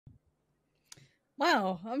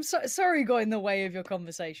Wow, I'm sorry got in the way of your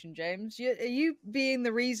conversation, James. Are you being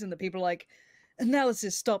the reason that people are like,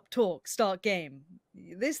 analysis, stop talk, start game?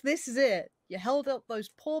 This is it. You held up those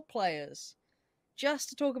poor players just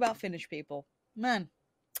to talk about Finnish people. Man,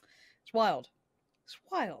 it's wild. It's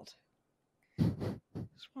wild.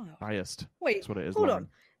 It's wild. Biased. Wait, that's what it is. Hold Lauren. on.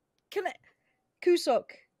 Can I...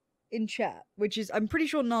 Kusok in chat, which is, I'm pretty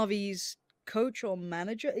sure Navi's coach or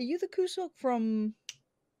manager. Are you the Kusok from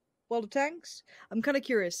World of Tanks? I'm kind of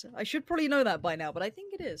curious. I should probably know that by now, but I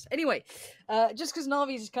think it is. Anyway, just because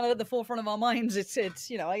Navi's kind of at the forefront of our minds, it's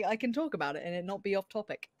you know, I can talk about it and it not be off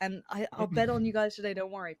topic. And I'll bet on you guys today,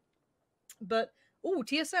 don't worry. But, ooh,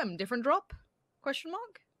 TSM, different drop? Question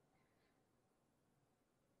mark?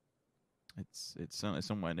 It's certainly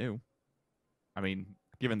somewhere new. I mean,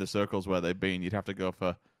 given the circles where they've been, you'd have to go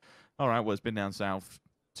for, all right, well, it's been down south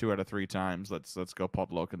 2 out of 3 times. Let's go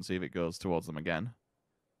podlock and see if it goes towards them again.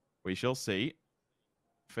 We shall see.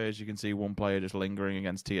 FaZe, you can see one player just lingering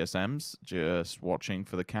against TSMs, just watching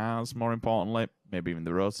for the cars, more importantly, maybe even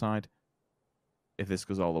the roadside. If this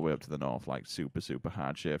goes all the way up to the north, like super, super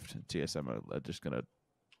hard shift, TSM are just going to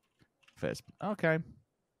FaZe. Okay.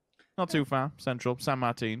 Not too far. Central. San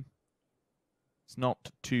Martin. It's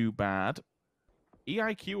not too bad.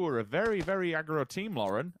 EIQ are a very, very aggro team,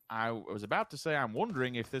 Lauren. I was about to say I'm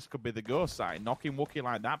wondering if this could be the ghost side. Knocking Wookie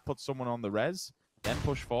like that, put someone on the res, then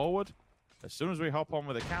push forward. As soon as we hop on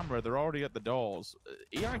with the camera, they're already at the doors.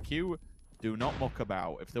 EIQ do not muck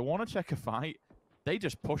about. If they want to check a fight, they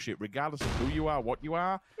just push it, regardless of who you are, what you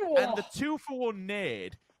are. Whoa. And the 2-for-1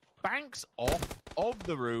 nade banks off of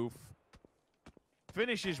the roof.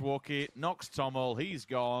 Finishes Wookie, knocks Tommel, he's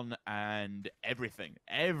gone, and everything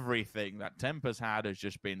that Temper's had has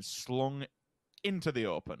just been slung into the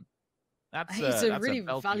open. That's a really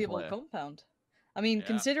valuable compound. I mean,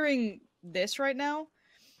 considering this right now,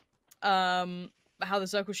 how the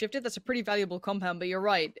circle shifted, that's a pretty valuable compound, but you're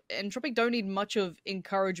right. Entropic don't need much of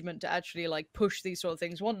encouragement to actually, like, push these sort of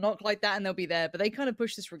things. One knock like that and they'll be there, but they kind of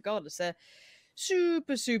push this regardless. They're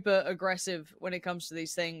super, super aggressive when it comes to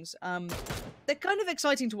these things. They're kind of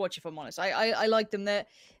exciting to watch, if I'm honest. I like them. They're,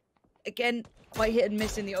 again, quite hit and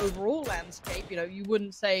miss in the overall landscape. You know, you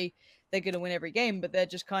wouldn't say they're going to win every game, but they're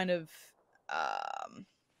just kind of, I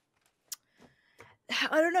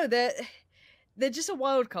don't know, they're just a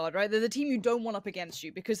wild card, right? They're the team you don't want up against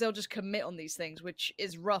you because they'll just commit on these things, which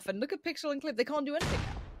is rough. And look at Pixel and Clip, they can't do anything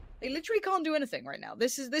now. They literally can't do anything right now.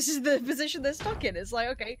 This is the position they're stuck in. It's like,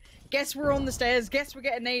 okay, guess we're on the stairs, guess we're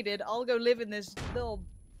getting aided. I'll go live in this little,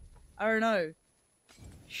 I don't know,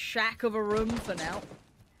 shack of a room for now.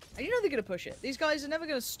 And you know they're going to push it. These guys are never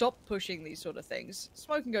going to stop pushing these sort of things.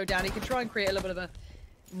 Smoke can go down. He can try and create a little bit of a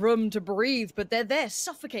room to breathe, but they're there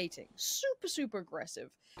suffocating. Super, super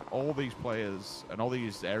aggressive. All these players and all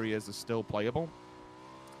these areas are still playable.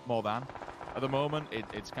 More than. At the moment,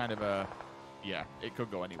 it's kind of a... Yeah, it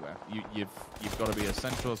could go anywhere. You've got to be as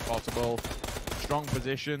central as possible. Strong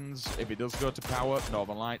positions. If it does go to power,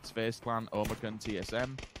 Northern Lights, FaZe Clan, Omicron,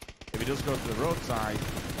 TSM. If it does go to the roadside,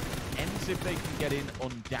 ends if they can get in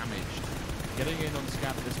undamaged. Getting in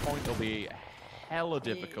unscathed at this point will be hella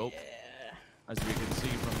difficult. Yeah. As we can see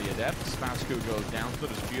from the Adepts, Fasco goes down, so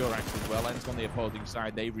does Furax as well. Ends on the opposing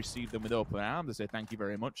side. They receive them with open arms. They say thank you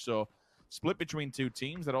very much. So split between 2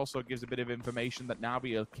 teams. That also gives a bit of information that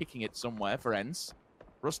Navi are kicking it somewhere for Ents.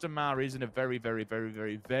 Rustam Mar is in a very, very, very,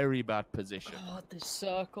 very, very bad position. God, this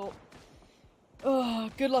circle. Oh,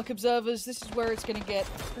 good luck, observers. This is where it's going to get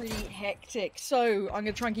pretty hectic. So, I'm going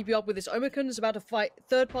to try and keep you up with this. Omicron is about to fight,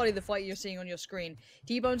 third party of the fight you're seeing on your screen.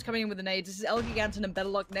 T-Bone's coming in with the nades. This is El Giganton and better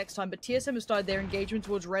luck next time. But TSM has started their engagement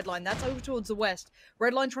towards Redline. That's over towards the west.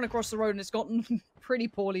 Redline trying to cross the road, and it's gotten pretty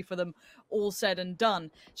poorly for them, all said and done.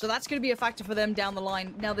 So that's going to be a factor for them down the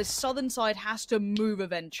line. Now, this southern side has to move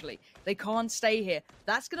eventually. They can't stay here.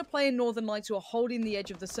 That's going to play in Northern Lights, who are holding the edge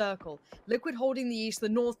of the circle. Liquid holding the east. The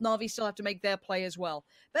north, Na'Vi still have to make their play as well.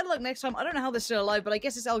 Better luck next time. I don't know how they're still alive, but I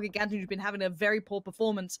guess it's El Giganton who's been having a very poor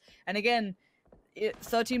performance. And again,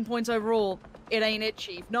 13 points overall. It ain't it,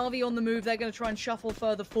 Chief. Na'Vi on the move. They're going to try and shuffle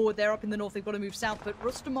further forward. They're up in the north. They've got to move south. But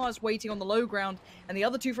Rustamar is waiting on the low ground, and the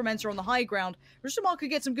other 2 from Ents are on the high ground. Rustamar could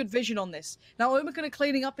get some good vision on this. Now, Omicron are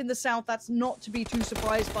cleaning up in the south. That's not to be too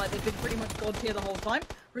surprised by. They've been pretty much god tier the whole time.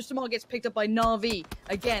 Rustamar gets picked up by Na'Vi.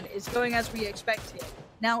 Again, it's going as we expect here.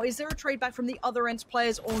 Now, is there a trade back from the other Ents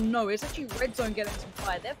players or no? It's actually Red Zone getting some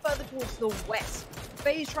fire. They're further towards the west.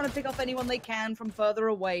 FaZe trying to pick up anyone they can from further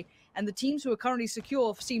away. And the teams who are currently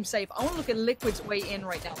secure seem safe. I want to look at Liquid's way in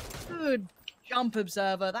right now. Good jump,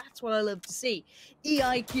 Observer. That's what I love to see.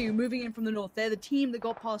 EIQ moving in from the north. They're the team that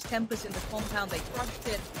got past Tempest in the compound. They crushed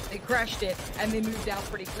it, they crashed it, and they moved out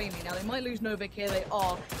pretty cleanly. Now, they might lose Novik. Here they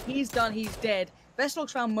are. He's done, he's dead.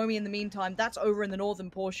 Bestlock's found Momi in the meantime. That's over in the northern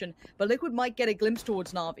portion. But Liquid might get a glimpse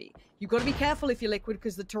towards Na'Vi. You've got to be careful if you're Liquid,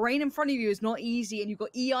 because the terrain in front of you is not easy, and you've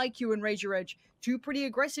got EIQ and Raise Your Edge, two pretty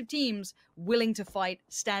aggressive teams willing to fight,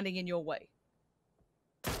 standing in your way.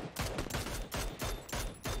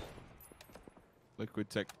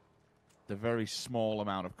 Liquid take the very small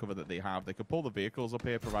amount of cover that they have. They could pull the vehicles up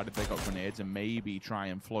here, provided they got grenades, and maybe try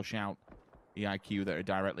and flush out EIQ that are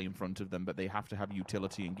directly in front of them, but they have to have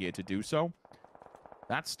utility and gear to do so.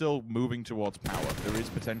 That's still moving towards power. There is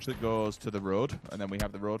potential that goes to the road, and then we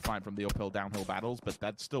have the road fight from the uphill, downhill battles, but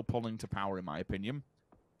that's still pulling to power, in my opinion.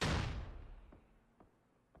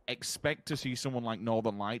 Expect to see someone like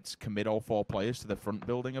Northern Lights commit all 4 players to the front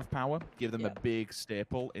building of power, give them a big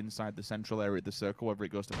staple inside the central area of the circle, whether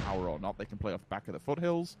it goes to power or not. They can play off the back of the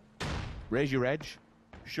foothills. Raise Your Edge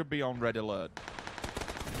should be on red alert.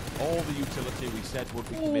 All the utility we said would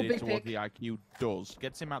be committed towards the IQ does.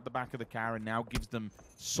 Gets him out the back of the car and now gives them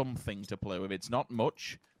something to play with. It's not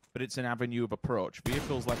much, but it's an avenue of approach.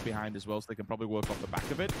 Vehicles left behind as well, so they can probably work off the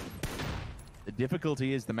back of it. The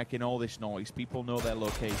difficulty is they're making all this noise. People know their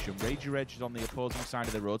location. Raise Your Edge is on the opposing side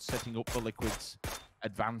of the road, setting up for Liquid's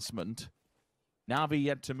advancement. Na'Vi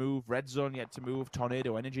yet to move. Red Zone yet to move.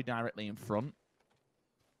 Tornado Energy directly in front.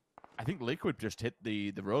 I think Liquid just hit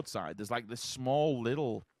the roadside. There's like this small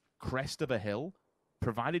little crest of a hill.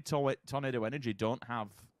 Provided Tornado Energy don't have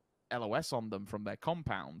LOS on them from their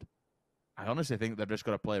compound, I honestly think they've just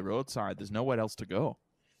got to play roadside. There's nowhere else to go.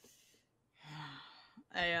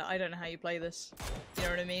 I don't know how you play this. You know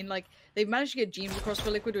what I mean? Like, they've managed to get Jeems across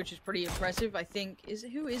for Liquid, which is pretty impressive. I think,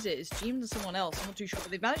 who is it? Is Jeems or someone else? I'm not too sure,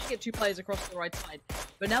 but they've managed to get 2 players across the right side.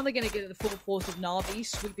 But now they're going to get the full force of Na'Vi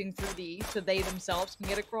sweeping through the east, so they themselves can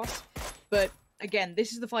get across. But again,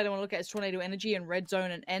 this is the fight I want to look at, is Tornado Energy and Red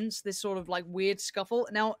Zone and Ents, this sort of like weird scuffle.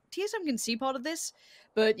 Now, TSM can see part of this,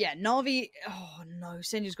 but yeah, Na'Vi, oh no,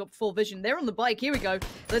 Senya's got full vision. They're on the bike, here we go.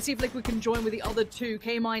 Let's see if Liquid can join with the other 2.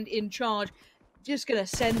 K-Mind in charge. Just gonna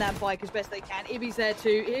send that bike as best they can. Ibby's there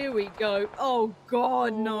too. Here we go. Oh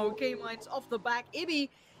god, no. K-Mind's off the back. Ibby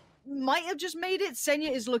might have just made it.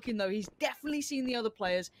 Senya is looking though. He's definitely seen the other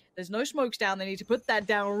players. There's no smokes down. They need to put that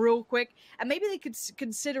down real quick. And maybe they could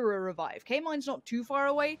consider a revive. K-Mind's not too far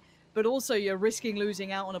away, but also you're risking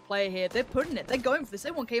losing out on a player here. They're putting it. They're going for this. They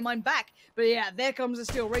want K-Mind back. But yeah, there comes the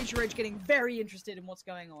steal. Raise Your Edge getting very interested in what's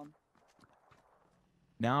going on.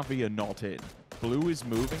 Na'Vi are not in. Blue is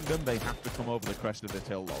moving them. They have to come over the crest of this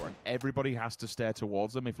hill, Lauren. Everybody has to stare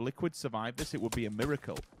towards them. If Liquid survive this, it would be a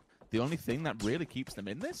miracle. The only thing that really keeps them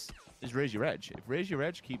in this is Raise Your Edge. If Raise Your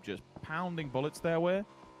Edge keep just pounding bullets their way,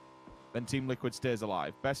 then Team Liquid stays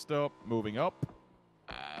alive. Best up, moving up.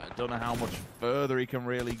 Don't know how much further he can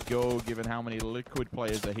really go, given how many Liquid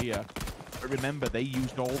players are here. But remember, they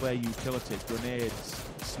used all their utility. Grenades,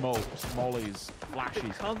 smokes, mollies,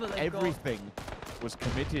 flashes, everything was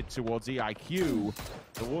committed towards EIQ.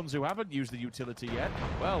 The ones who haven't used the utility yet,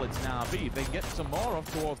 well, it's Na'Vi. If they can get some more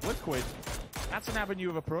off towards Liquid, that's an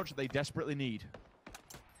avenue of approach that they desperately need.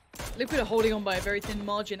 Liquid are holding on by a very thin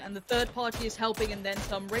margin, and the third party is helping, and then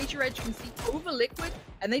some. Raise Your Edge can see over Liquid,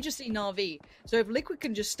 and they just see Na'Vi. So if Liquid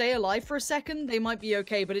can just stay alive for a second, they might be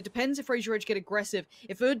okay, but it depends if Raise Your Edge get aggressive.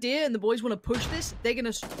 If Urdir and the boys want to push this, they're going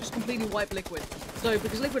to just completely wipe Liquid. So,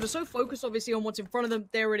 because Liquid are so focused, obviously, on what's in front of them,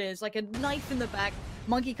 there it is. Like a knife in the back,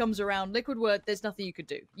 Monkey comes around, Liquid were, there's nothing you could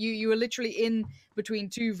do. You are literally in between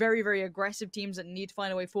 2 very, very aggressive teams that need to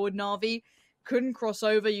find a way forward. Na'Vi couldn't cross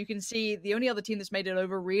over. You can see the only other team that's made it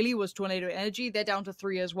over really was Tornado Energy. They're down to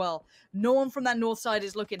 3 as well. No one from that north side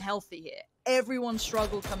is looking healthy here. Everyone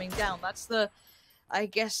struggled coming down. That's I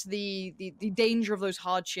guess, the danger of those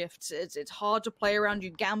hard shifts. It's hard to play around.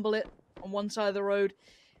 You gamble it on one side of the road.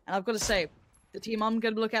 And I've got to say, the team I'm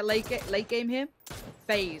going to look at late game here,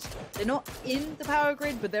 FaZe. They're not in the power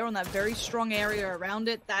grid, but they're on that very strong area around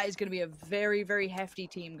it. That is going to be a very, very hefty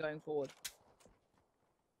team going forward.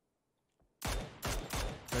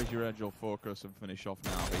 Raise Your Edge will focus and finish off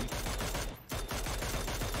Na'Vi.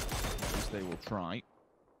 At least they will try.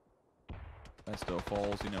 Besto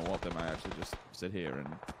falls, you know what, they might actually just sit here and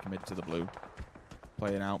commit to the blue.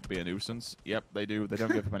 Playing out, be a nuisance. Yep, they do. They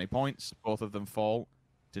don't give up any points. Both of them fall.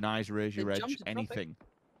 Denies Raise Your Edge anything.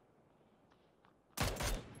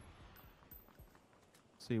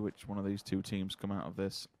 See which one of these 2 teams come out of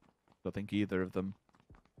this. I think either of them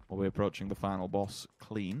will be approaching the final boss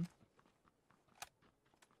clean.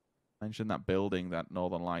 Mentioned that building that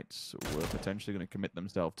Northern Lights were potentially going to commit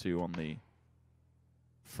themselves to on the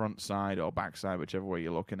front side or back side, whichever way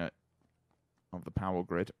you're looking at, of the power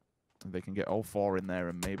grid. They can get all 4 in there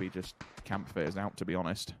and maybe just camp FaZe out, to be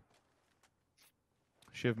honest.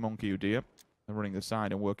 Shiv, Monkey, Udia are running the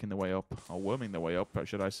side and working their way up, or worming their way up,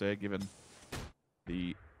 should I say, given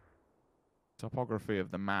the topography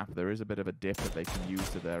of the map. There is a bit of a dip that they can use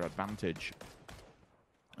to their advantage.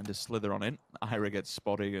 And to slither on in, Ira gets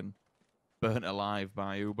spotted and burnt alive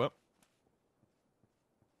by Uber.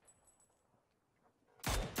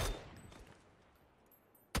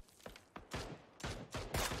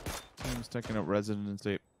 Team's taking up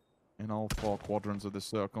residency in all 4 quadrants of the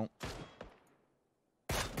circle.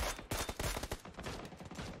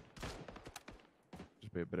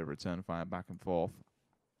 Just be a bit of return fire back and forth.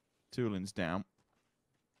 Toolin's down.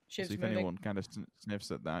 Shiv's See if moving. anyone kind of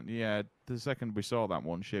sniffs at that. Yeah, the second we saw that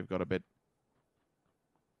one, Shiv got a bit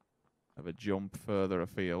of a jump further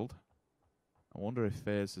afield. I wonder if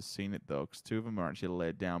FaZe has seen it, though, because 2 of them are actually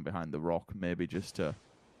laid down behind the rock, maybe just to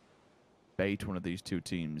bait one of these 2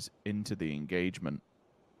 teams into the engagement.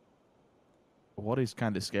 What is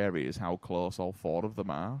kind of scary is how close all 4 of them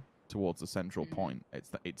are towards the central point.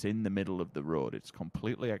 It's in the middle of the road. It's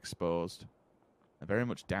completely exposed. I very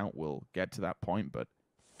much doubt we'll get to that point, but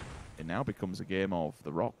it now becomes a game of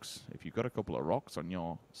the rocks. If you've got a couple of rocks on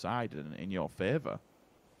your side and in your favor,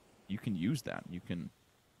 you can use that. You can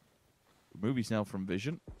remove yourself from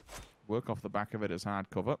vision, work off the back of it as hard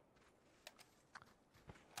cover.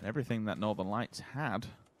 And everything that Northern Lights had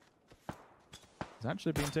has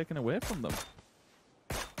actually been taken away from them.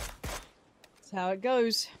 That's how it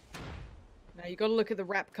goes. Now you got to look at the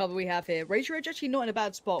wrap cover we have here. Razor Edge actually not in a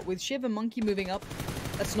bad spot with Shiv and Monkey moving up.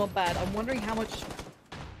 That's not bad. I'm wondering how much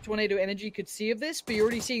Tornado Energy could see of this, but you're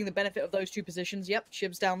already seeing the benefit of those 2 positions. Yep,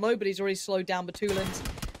 Shiv's down low, but he's already slowed down Batulins.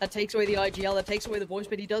 That takes away the IGL, that takes away the voice,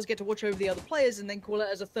 but he does get to watch over the other players and then call it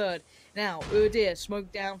as a third. Now, Urdir,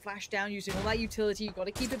 smoke down, flash down, using all that utility. You've got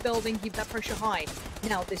to keep it building, keep that pressure high.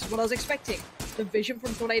 Now, this is what I was expecting. The vision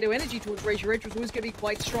from Tornado Energy towards Razor Edge was always going to be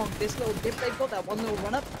quite strong. This little dip they've got, that one little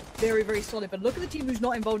run-up, very, very solid. But look at the team who's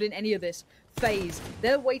not involved in any of this. FaZe.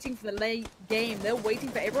 They're waiting for the late game. They're waiting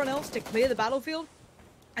for everyone else to clear the battlefield,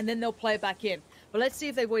 and then they'll play it back in. But let's see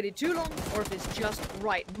if they've waited too long, or if it's just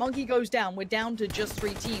right. Monkey goes down. We're down to just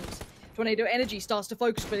 3 teams. Tornado Energy starts to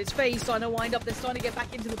focus, but it's FaZe starting to wind up. They're starting to get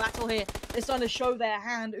back into the battle here. They're starting to show their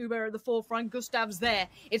hand. Uber at the forefront. Gustav's there.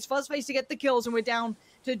 It's FuzzFace to get the kills, and we're down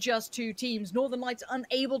to just 2 teams. Northern Lights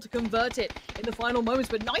unable to convert it in the final moments,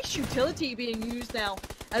 but nice utility being used now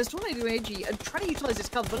as Tornado Energy are trying to utilize this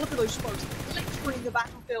cover. But look at those smokes lecturing the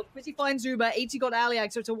battlefield. Quizzy finds Uber. 80 got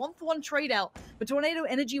Aliag, so it's a 1-for-1 trade out. But Tornado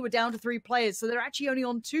Energy were down to 3 players, so they're actually only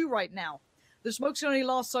on 2 right now. The smokes can only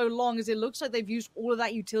last so long as it looks like they've used all of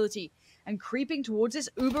that utility. And creeping towards this,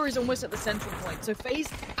 Uber is almost at the central point. So FaZe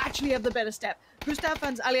actually have the better step. Gustav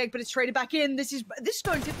finds Aliag, but it's traded back in. This is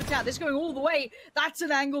going tit for tat. This is going all the way. That's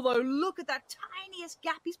an angle, though. Look at that tiniest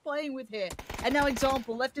gap he's playing with here. And now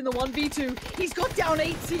Example left in the 1v2. He's got down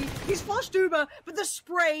 80. He's flushed Uber, but the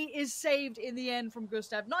spray is saved in the end from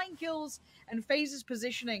Gustav. 9 kills, and FaZe's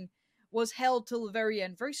positioning was held till the very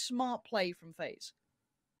end. Very smart play from FaZe.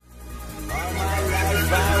 All my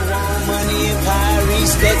life I want money and power,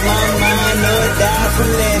 respect my mind, no die from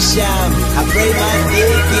last shot. I pray my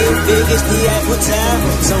dick get big as the Eiffel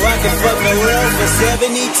Tower, so I can fuck the world for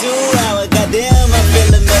 72 hours. Goddamn.